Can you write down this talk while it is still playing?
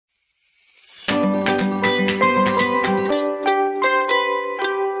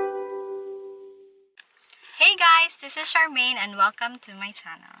this is Charmaine and welcome to my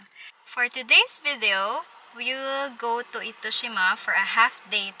channel. For today's video, we will go to Itoshima for a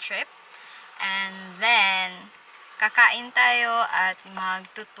half-day trip and then kakain tayo at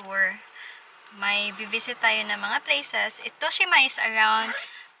mag-tour. May visit tayo ng mga places. Itoshima is around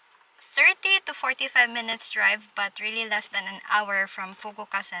 30 to 45 minutes drive but really less than an hour from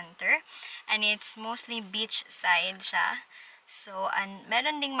Fukuoka Center, and it's mostly beach side siya. So,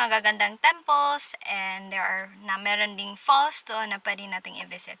 meron ding magagandang temples and meron ding falls to na pwede nating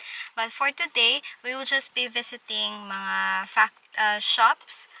i-visit. But for today, we will just be visiting mga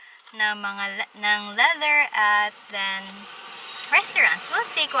shops na ng leather at then restaurants. We'll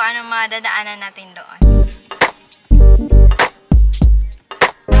see kung anong madadaanan natin doon.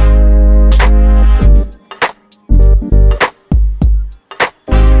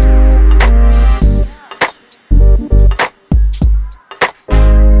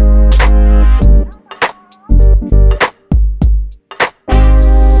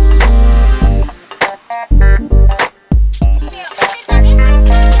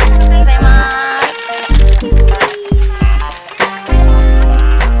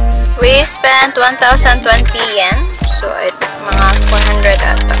 We spent 1,020 yen, so mga 400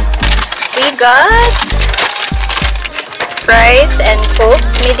 ata. We got fries and coke,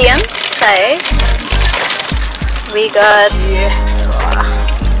 medium size. We got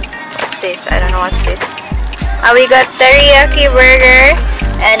what's this? I don't know what's this. We got teriyaki burger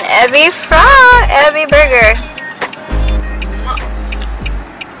and every burger.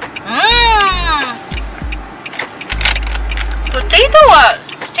 Potato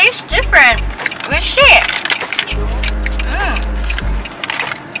tastes different. Wish it.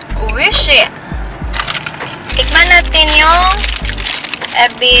 Wish it. Tikman natin yung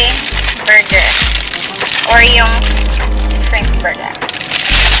ebi burger or yung shrimp burger.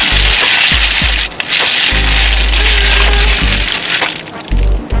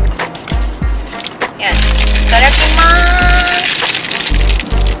 Yan. Itadakimasu.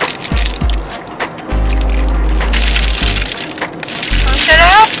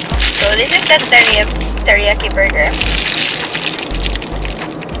 So this is the teriyaki burger.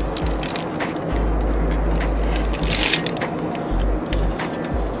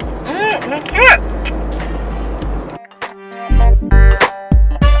 That's good.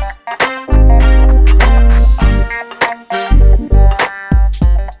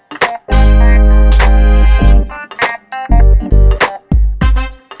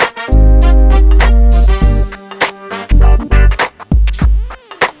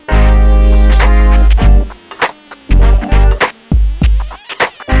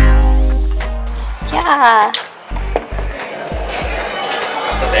 Yeah.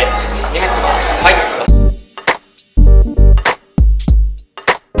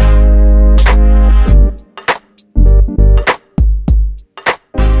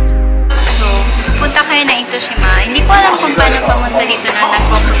 Punta kayo ng Itoshima. Hindi ko alam kung paano pamunta dito na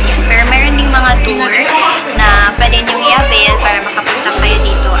nag-conclude. Pero meron ding mga tour na pwede niyong i-avail para makapunta kayo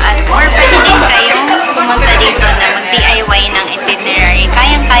dito. Or pwede din kayong pumunta dito na mag-DIY ng itinerary.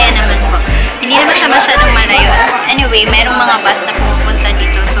 Kayang-kaya naman po. Hindi naman siya masyadong malayo. Anyway, merong mga bus na pumupunta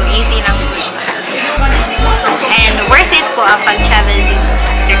dito. So, easy lang po siya. And worth it po ang pag-travel dito.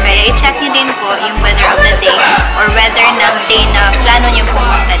 Kaya i-check nyo din po yung weather of the day or weather ng day na plano nyo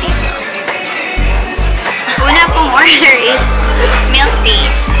pumunta dito. Una pong order is milk tea.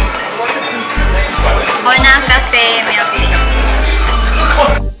 Bona Cafe milk tea.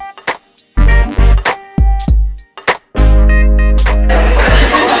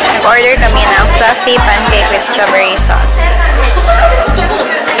 Nag-order kami ng fluffy pancake with strawberry sauce.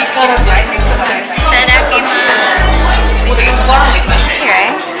 Itadakimasu.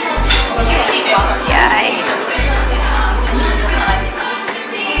 Right? Yeah.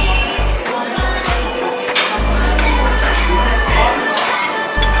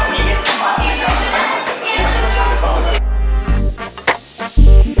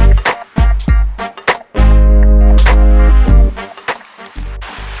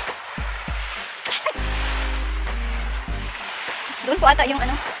 Doon po ata yung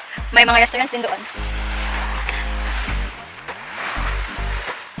may mga restaurants din doon.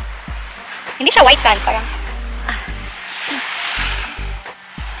 Hindi siya white sand, parang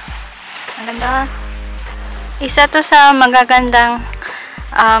ang ganda. Isa to sa magagandang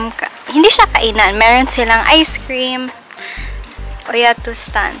hindi siya kainan. Meron silang ice cream oyato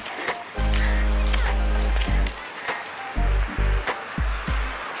stand.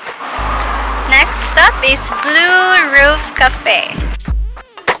 Next stop is Blue Roof Cafe.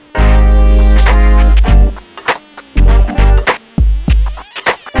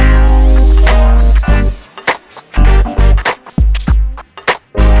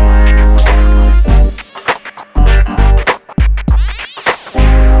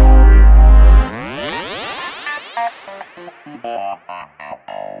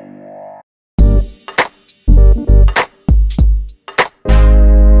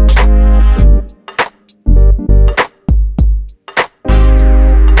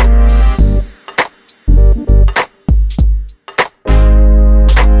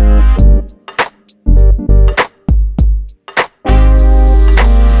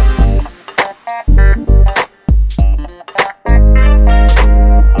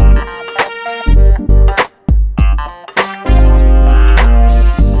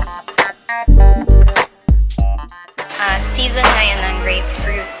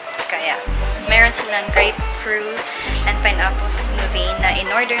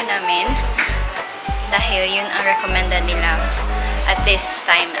 namin. Dahil yun ang recommended nila at this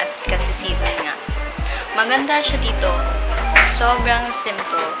time at kasi season nga. Maganda siya dito. Sobrang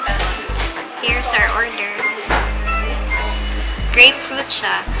simple. Here's our order. Grapefruit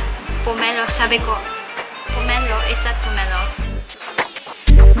siya. Pomelo. Sabi ko, pomelo? Is that pomelo?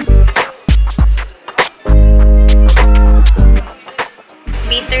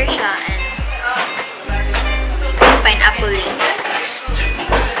 Bitter siya and pineapple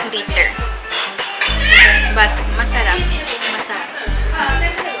bitter. But masarap. Masarap.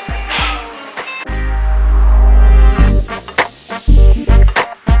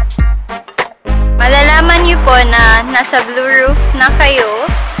 Malalaman niyo po na nasa Blue Roof na kayo.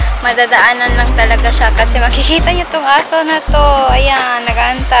 Madadaanan lang talaga siya kasi makikita niyo tong aso na to. Ayan,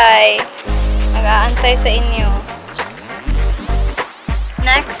 nag-aantay. Nag-aantay sa inyo.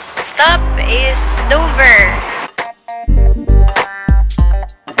 Next stop is Dover.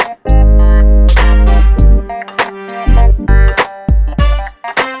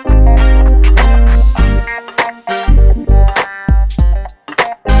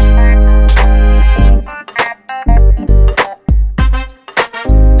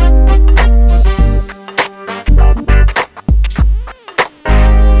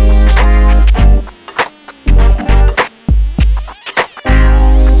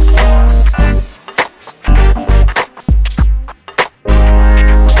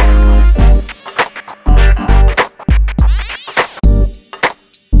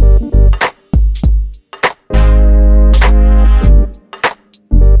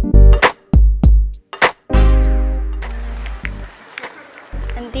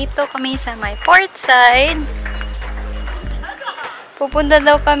 Dito kami sa may port side. Pupunta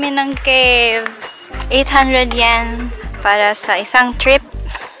daw kami ng cave. 800 yen para sa isang trip.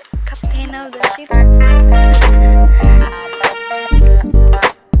 Captain of the ship.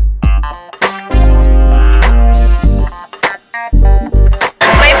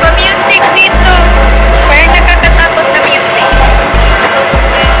 May pa-music dito. Parang nakakatakot na music.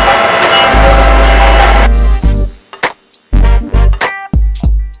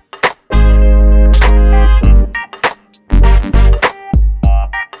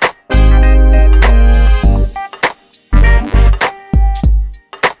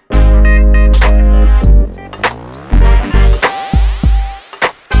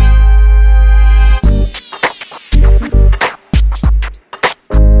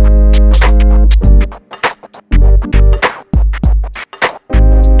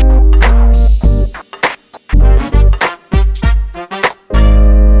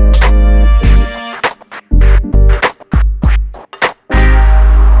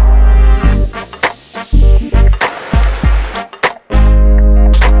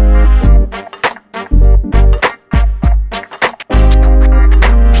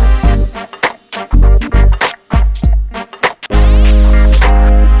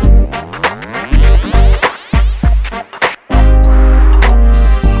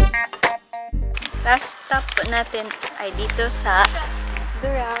 Last stop natin ay dito sa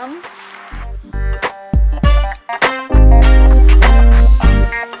Durham.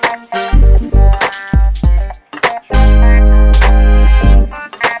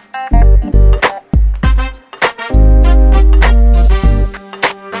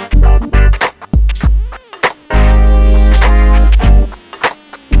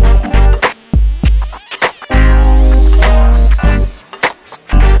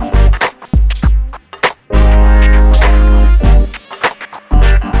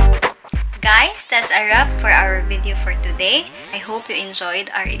 Guys, that's a wrap for our video for today. I hope you enjoyed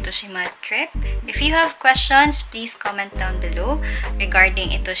our Itoshima trip. If you have questions, please comment down below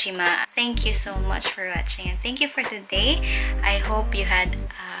regarding Itoshima. Thank you so much for watching and thank you for today. I hope you had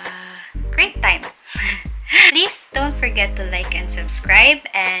a great time. Please don't forget to like and subscribe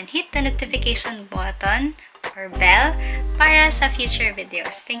and hit the notification button or bell para sa future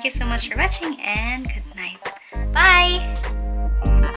videos. Thank you so much for watching and good night. Bye!